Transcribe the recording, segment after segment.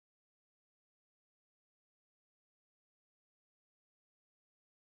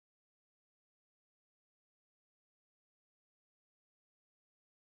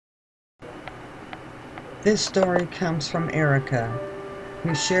This story comes from Erica,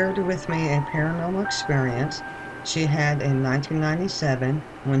 who shared with me a paranormal experience she had in 1997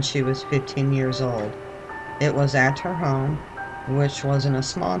 when she was 15 years old. It was at her home, which was in a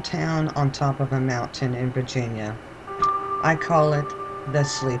small town on top of a mountain in Virginia. I call it the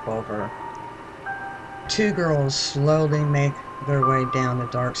sleepover. Two girls slowly make their way down the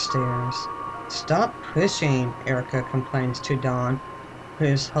dark stairs. "Stop pushing," Erica complains to Dawn,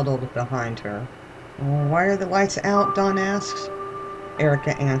 who's huddled behind her. "Why are the lights out?" Dawn asks.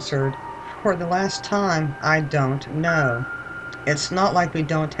 Erica answered, "For the last time, I don't know. It's not like we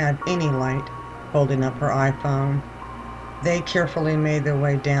don't have any light," holding up her iPhone. They carefully made their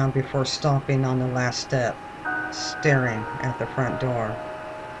way down before stopping on the last step, staring at the front door.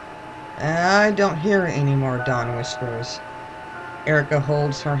 "I don't hear it anymore," Dawn whispers. Erica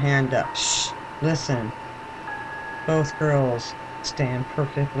holds her hand up. "Shh, listen." Both girls stand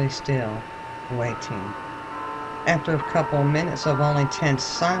perfectly still, waiting. After a couple minutes of only tense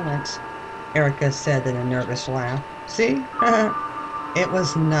silence, Erica said in a nervous laugh, "See? It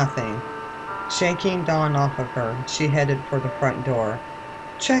was nothing." Shaking Dawn off of her, she headed for the front door,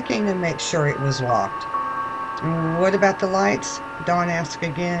 checking to make sure it was locked. "What about the lights?" Dawn asked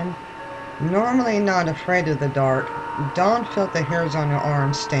again. Normally not afraid of the dark, Dawn felt the hairs on her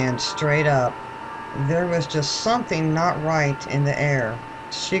arms stand straight up. There was just something not right in the air.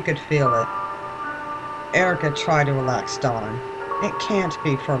 She could feel it. Erica tried to relax Dawn. "It can't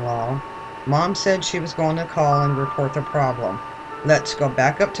be for long. Mom said she was going to call and report the problem. Let's go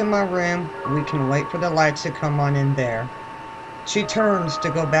back up to my room. We can wait for the lights to come on in there." She turns to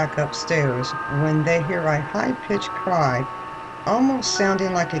go back upstairs when they hear a high-pitched cry, almost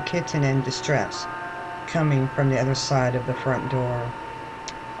sounding like a kitten in distress, coming from the other side of the front door.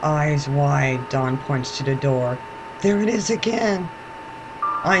 Eyes wide, Dawn points to the door. "There it is again."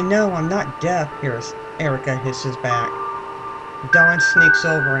 "I know I'm not deaf," hears Erica hisses back. Dawn sneaks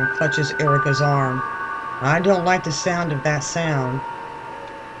over and clutches Erica's arm. "I don't like the sound of that sound."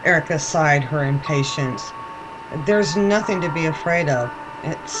 Erica sighed her impatience. "There's nothing to be afraid of.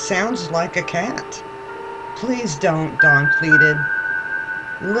 It sounds like a cat." "Please don't," Dawn pleaded.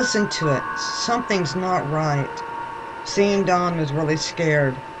 "Listen to it. Something's not right." Seeing Dawn was really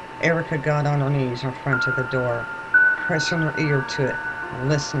scared, Erica got on her knees in front of the door, pressing her ear to it,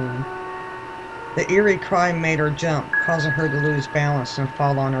 listening. The eerie cry made her jump, causing her to lose balance and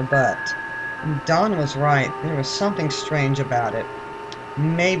fall on her butt. Dawn was right. There was something strange about it.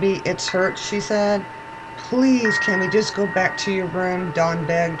 "Maybe it's hurt," she said. "Please, can we just go back to your room?" Dawn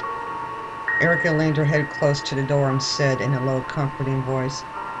begged. Erica leaned her head close to the door and said in a low, comforting voice,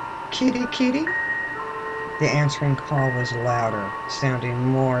 "Kitty, kitty?" The answering call was louder, sounding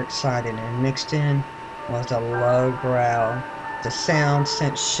more excited, and mixed in was a low growl. The sound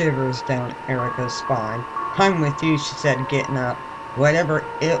sent shivers down Erica's spine. "I'm with you," she said, getting up. Whatever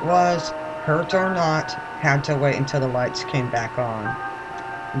it was, hurt or not, had to wait until the lights came back on.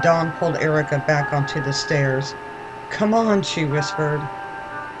 Dawn pulled Erica back onto the stairs. "Come on," she whispered.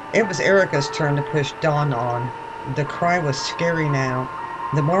 It was Erica's turn to push Dawn on. The cry was scary now.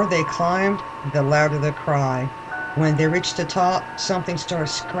 The more they climbed, the louder the cry. When they reached the top, something started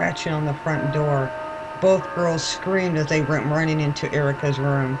scratching on the front door. Both girls screamed as they went running into Erica's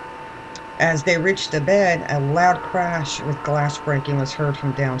room. As they reached the bed, a loud crash with glass breaking was heard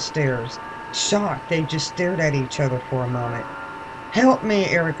from downstairs. Shocked, they just stared at each other for a moment. "Help me!"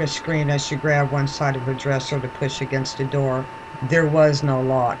 Erica screamed as she grabbed one side of the dresser to push against the door. There was no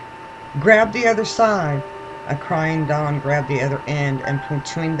lock. "Grab the other side!" A crying Dawn grabbed the other end and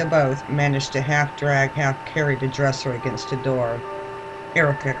between the both managed to half drag, half carry the dresser against the door.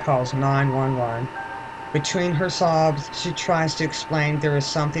 Erica calls 911. Between her sobs, she tries to explain there is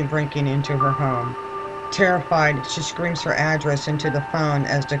something breaking into her home. Terrified, she screams her address into the phone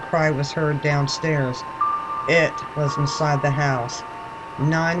as the cry was heard downstairs. It was inside the house.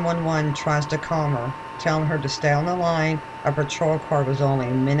 911 tries to calm her, telling her to stay on the line. A patrol car was only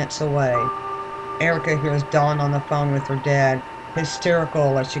minutes away. Erica hears Dawn on the phone with her dad,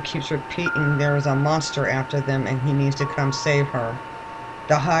 hysterical as she keeps repeating there is a monster after them and he needs to come save her.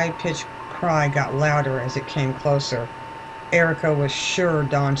 The high-pitched cry got louder as it came closer. Erica was sure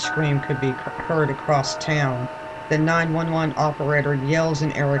Dawn's scream could be heard across town. The 911 operator yells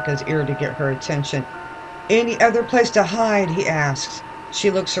in Erica's ear to get her attention. "Any other place to hide?" he asks.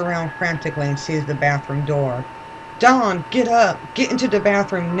 She looks around frantically and sees the bathroom door. "Dawn, get up! Get into the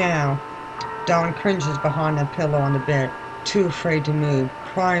bathroom now!" Dawn cringes behind the pillow on the bed, too afraid to move,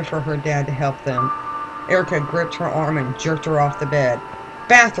 crying for her dad to help them. Erica gripped her arm and jerked her off the bed.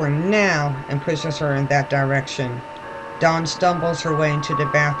 "Bathroom, now!" and pushes her in that direction. Dawn stumbles her way into the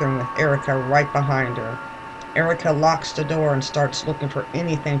bathroom with Erica right behind her. Erica locks the door and starts looking for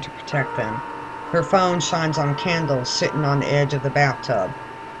anything to protect them. Her phone shines on candles sitting on the edge of the bathtub.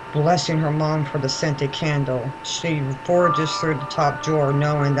 Blessing her mom for the scented candle, she forages through the top drawer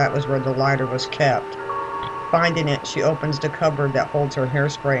knowing that was where the lighter was kept. Finding it, she opens the cupboard that holds her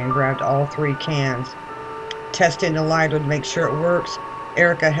hairspray and grabbed all 3 cans. Testing the lighter to make sure it works,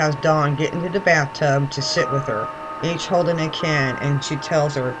 Erica has Dawn get into the bathtub to sit with her, each holding a can, and she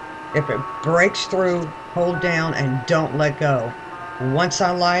tells her, if it breaks through, hold down and don't let go. Once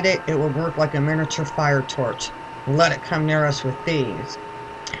I light it, it will work like a miniature fire torch. Let it come near us with thieves.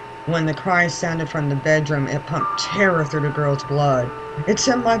 When the cries sounded from the bedroom, it pumped terror through the girl's blood. It's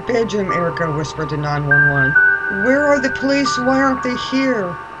in my bedroom, Erica whispered to 911. Where are the police? Why aren't they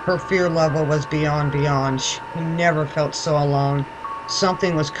here? Her fear level was beyond. She never felt so alone.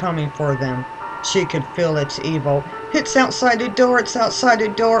 Something was coming for them. She could feel its evil. It's outside the door. It's outside the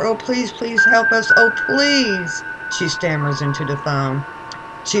door. Oh, please, please help us. Oh, please. She stammers into the phone.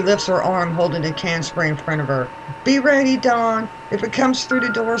 She lifts her arm, holding a can spray in front of her. Be ready, Dawn. If it comes through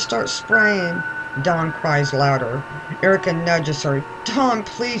the door, start spraying. Dawn cries louder. Erica nudges her. Dawn,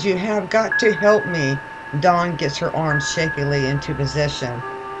 please, you have got to help me. Dawn gets her arm shakily into position.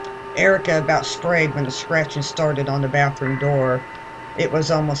 Erica about sprayed when the scratching started on the bathroom door. It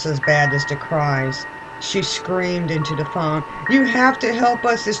was almost as bad as the cries. She screamed into the phone. You have to help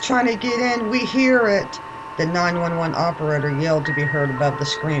us. It's trying to get in. We hear it. The 911 operator yelled to be heard above the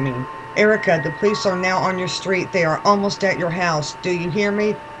screaming. Erica, the police are now on your street. They are almost at your house. Do you hear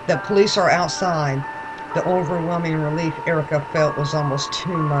me? The police are outside. The overwhelming relief Erica felt was almost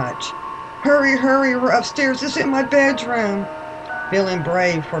too much. Hurry, hurry, we're upstairs. It's in my bedroom. Feeling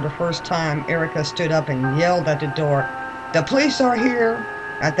brave for the first time, Erica stood up and yelled at the door. The police are here.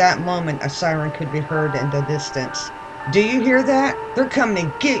 At that moment, a siren could be heard in the distance. Do you hear that? They're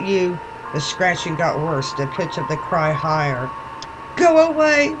coming to get you. The scratching got worse, the pitch of the cry higher. Go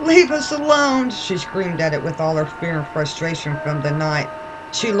away! Leave us alone! She screamed at it with all her fear and frustration from the night.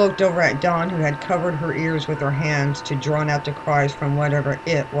 She looked over at Dawn, who had covered her ears with her hands to drown out the cries from whatever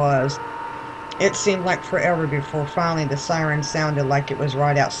it was. It seemed like forever before finally the siren sounded like it was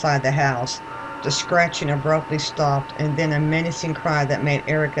right outside the house. The scratching abruptly stopped, and then a menacing cry that made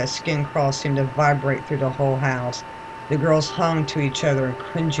Erica's skin crawl seemed to vibrate through the whole house. The girls hung to each other,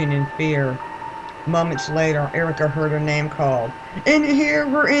 cringing in fear. Moments later, Erica heard her name called. In here,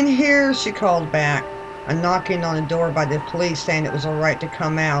 we're in here, she called back. A knocking on the door by the police saying it was all right to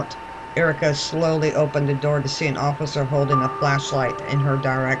come out. Erica slowly opened the door to see an officer holding a flashlight in her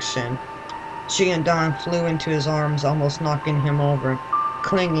direction. She and Dawn flew into his arms, almost knocking him over,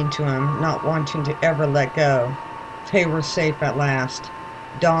 clinging to him, not wanting to ever let go. They were safe at last.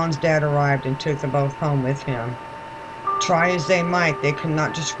 Dawn's dad arrived and took them both home with him. Try as they might, they could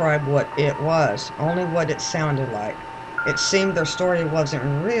not describe what it was, only what it sounded like. It seemed their story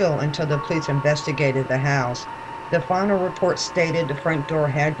wasn't real until the police investigated the house. The final report stated the front door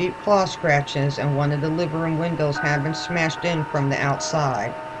had deep claw scratches and one of the living room windows had been smashed in from the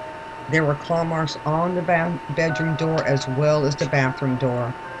outside. There were claw marks on the bedroom door as well as the bathroom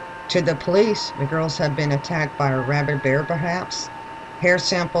door. To the police, the girls had been attacked by a rabid bear perhaps. Hair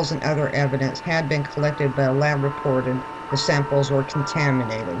samples and other evidence had been collected, but a lab reported the samples were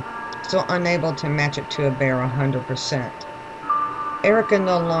contaminated, so unable to match it to a bear 100%. Erica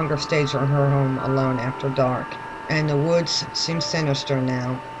no longer stays in her home alone after dark, and the woods seem sinister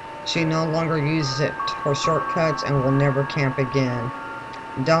now. She no longer uses it for shortcuts and will never camp again.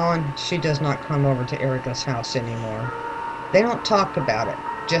 Dawn, she does not come over to Erica's house anymore. They don't talk about it,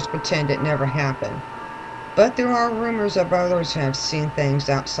 just pretend it never happened. But there are rumors of others who have seen things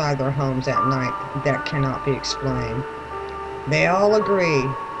outside their homes at night that cannot be explained. They all agree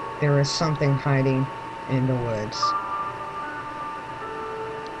there is something hiding in the woods.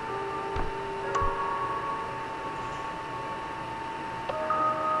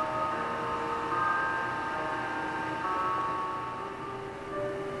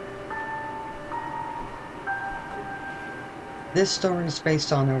 This story is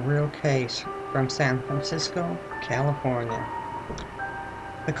based on a real case from San Francisco, California.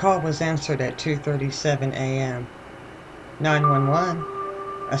 The call was answered at 2:37 a.m. 911.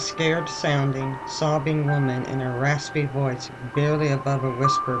 A scared-sounding, sobbing woman in a raspy voice, barely above a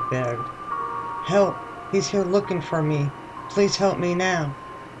whisper, begged, "Help! He's here looking for me. Please help me now."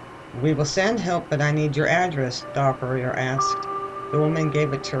 "We will send help, but I need your address," the operator asked. The woman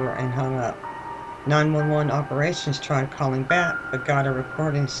gave it to her and hung up. 911 operations tried calling back, but got a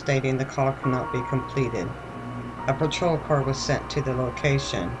recording stating the call could not be completed. A patrol car was sent to the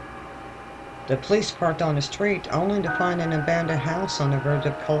location. The police parked on the street only to find an abandoned house on the verge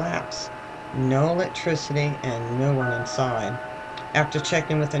of collapse. No electricity and no one inside. After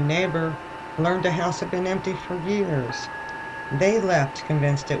checking with a neighbor, learned the house had been empty for years. They left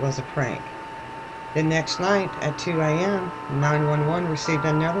convinced it was a prank. The next night at 2 a.m., 911 received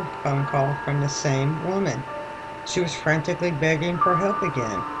another phone call from the same woman. She was frantically begging for help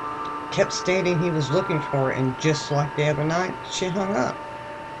again, kept stating he was looking for her, and just like the other night, she hung up.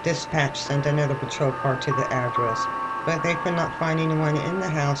 Dispatch sent another patrol car to the address, but they could not find anyone in the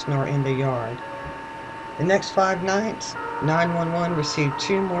house nor in the yard. The next 5 nights, 911 received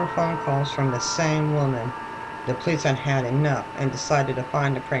 2 more phone calls from the same woman. The police had had enough and decided to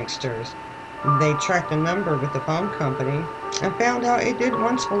find the pranksters. They tracked the number with the phone company and found out it did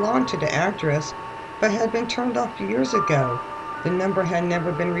once belong to the address, but had been turned off years ago. The number had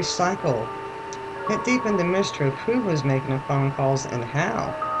never been recycled. It deepened the mystery of who was making the phone calls and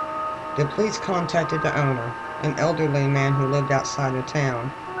how. The police contacted the owner, an elderly man who lived outside of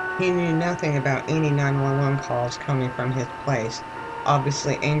town. He knew nothing about any 911 calls coming from his place,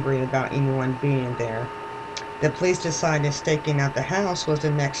 obviously angry about anyone being there. The police decided staking out the house was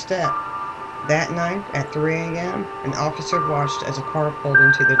the next step. That night at 3 a.m., an officer watched as a car pulled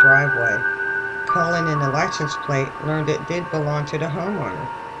into the driveway. Calling in the license plate, learned it did belong to the homeowner.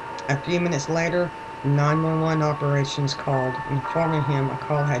 A few minutes later, 911 operations called, informing him a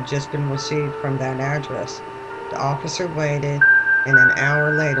call had just been received from that address. The officer waited, and an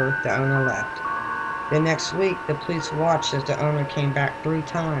hour later, the owner left. The next week, the police watched as the owner came back 3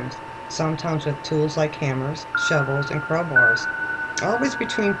 times, sometimes with tools like hammers, shovels, and crowbars, always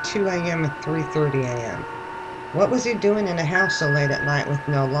between 2 a.m. and 3:30 a.m. What was he doing in the house so late at night with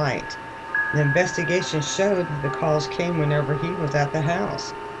no light? The investigation showed the calls came whenever he was at the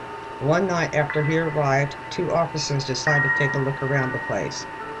house. One night after he arrived, 2 officers decided to take a look around the place.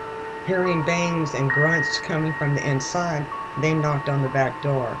 Hearing bangs and grunts coming from the inside, they knocked on the back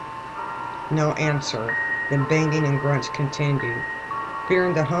door. No answer. The banging and grunts continued.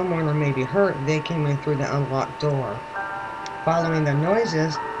 Fearing the homeowner may be hurt, they came in through the unlocked door. Following the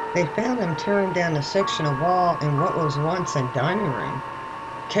noises, they found him tearing down a section of wall in what was once a dining room.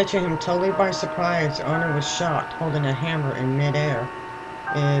 Catching him totally by surprise, the owner was shocked, holding a hammer in midair.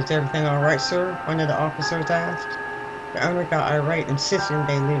 "Is everything all right, sir?" one of the officers asked. The owner got irate, insisting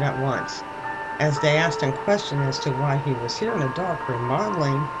they leave at once. As they asked him questions as to why he was here in the dark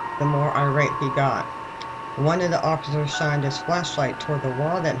remodeling, the more irate he got. One of the officers shined his flashlight toward the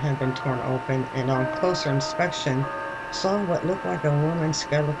wall that had been torn open, and on closer inspection, saw what looked like a woman's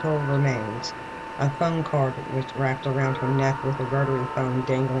skeletal remains. A phone cord was wrapped around her neck with a rotary phone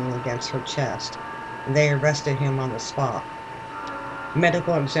dangling against her chest. They arrested him on the spot.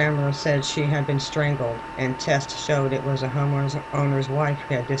 Medical examiner said she had been strangled, and tests showed it was a homeowner's wife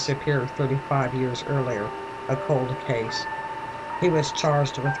who had disappeared 35 years earlier, a cold case. He was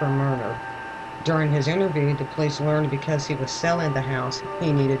charged with her murder. During his interview, the police learned because he was selling the house,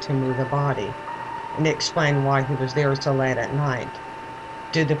 he needed to move a body, and explained why he was there so late at night.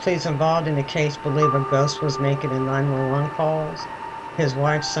 Did the police involved in the case believe a ghost was making the 911 calls? His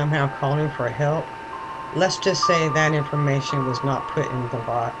wife somehow calling for help? Let's just say that information was not put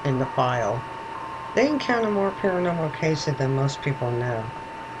in the file. They encounter more paranormal cases than most people know.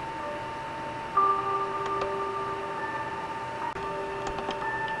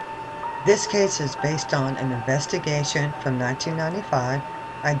 This case is based on an investigation from 1995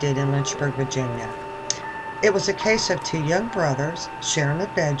 I did in Lynchburg, Virginia. It was a case of 2 young brothers sharing a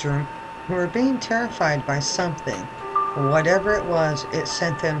bedroom who were being terrified by something. Whatever it was, it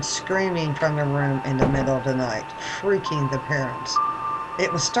sent them screaming from the room in the middle of the night, freaking the parents.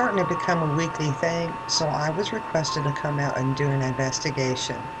 It was starting to become a weekly thing, so I was requested to come out and do an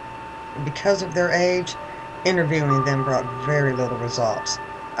investigation. Because of their age, interviewing them brought very little results,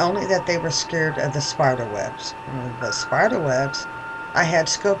 only that they were scared of the spider webs. The spider webs? I had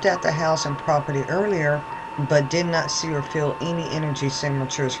scoped out the house and property earlier, but did not see or feel any energy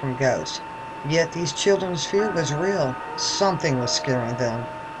signatures from ghosts. Yet these children's fear was real. Something was scaring them.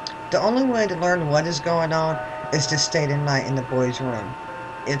 The only way to learn what is going on is to stay the night in the boys' room.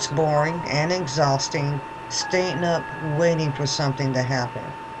 It's boring and exhausting, staying up waiting for something to happen.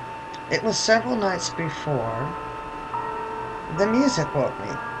 It was several nights before the music woke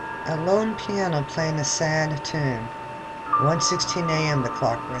me. A lone piano playing a sad tune. 1:16 a.m. the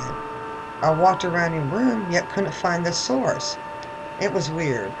clock read. I walked around the room, yet couldn't find the source. It was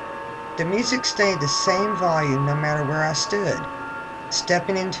weird. The music stayed the same volume no matter where I stood.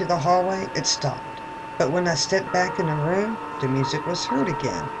 Stepping into the hallway, it stopped. But when I stepped back in the room, the music was heard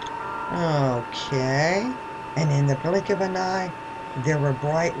again. Okay. And in the blink of an eye, there were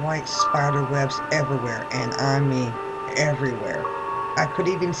bright white spider webs everywhere, and I mean everywhere. I could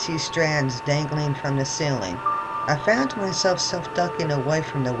even see strands dangling from the ceiling. I found myself self-ducking away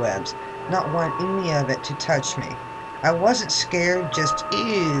from the webs, not wanting any of it to touch me. I wasn't scared, just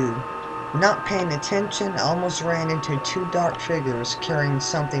ew. Not paying attention, almost ran into two dark figures carrying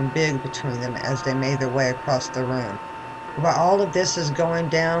something big between them as they made their way across the room. While all of this is going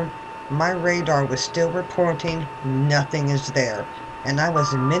down, my radar was still reporting nothing is there, and I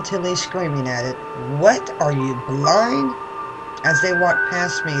was mentally screaming at it, "What? Are you blind?" As they walked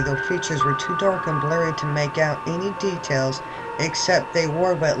past me, their features were too dark and blurry to make out any details, except they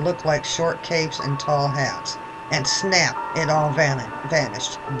wore what looked like short capes and tall hats. And snap, it all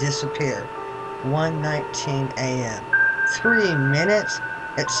vanished, disappeared. 1:19 a.m. 3 minutes?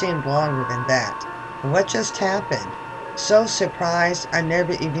 It seemed longer than that. What just happened? So surprised, I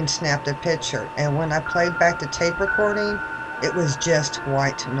never even snapped a picture, and when I played back the tape recording, it was just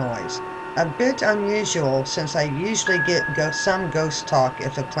white noise. A bit unusual since I usually get some ghost talk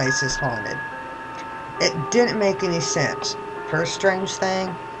if a place is haunted. It didn't make any sense. First strange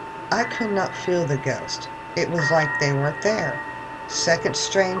thing, I could not feel the ghost. It was like they weren't there. Second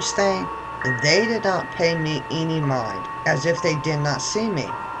strange thing, they did not pay me any mind, as if they did not see me.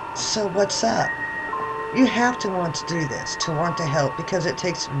 So what's up? You have to want to do this, to want to help, because it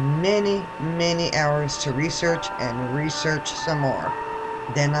takes many, many hours to research and research some more.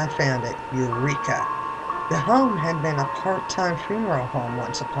 Then I found it. Eureka! The home had been a part-time funeral home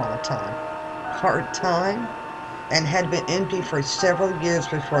once upon a time. Part-time? And had been empty for several years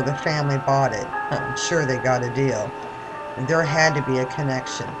before the family bought it. I'm sure they got a deal. There had to be a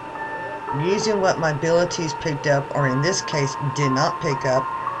connection. Using what my abilities picked up, or in this case, did not pick up,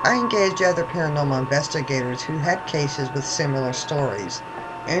 I engaged other paranormal investigators who had cases with similar stories.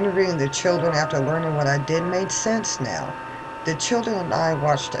 Interviewing the children after learning what I did made sense now. The children and I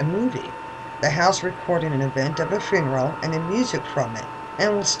watched a movie. The house recorded an event of a funeral and the music from it,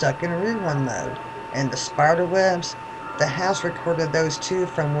 and was stuck in rerun mode. And the spider webs, the house recorded those too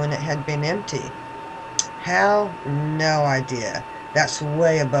from when it had been empty. How? No idea. That's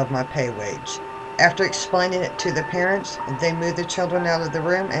way above my pay wage. After explaining it to the parents, they moved the children out of the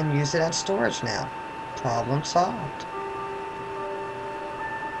room and use it as storage now. Problem solved.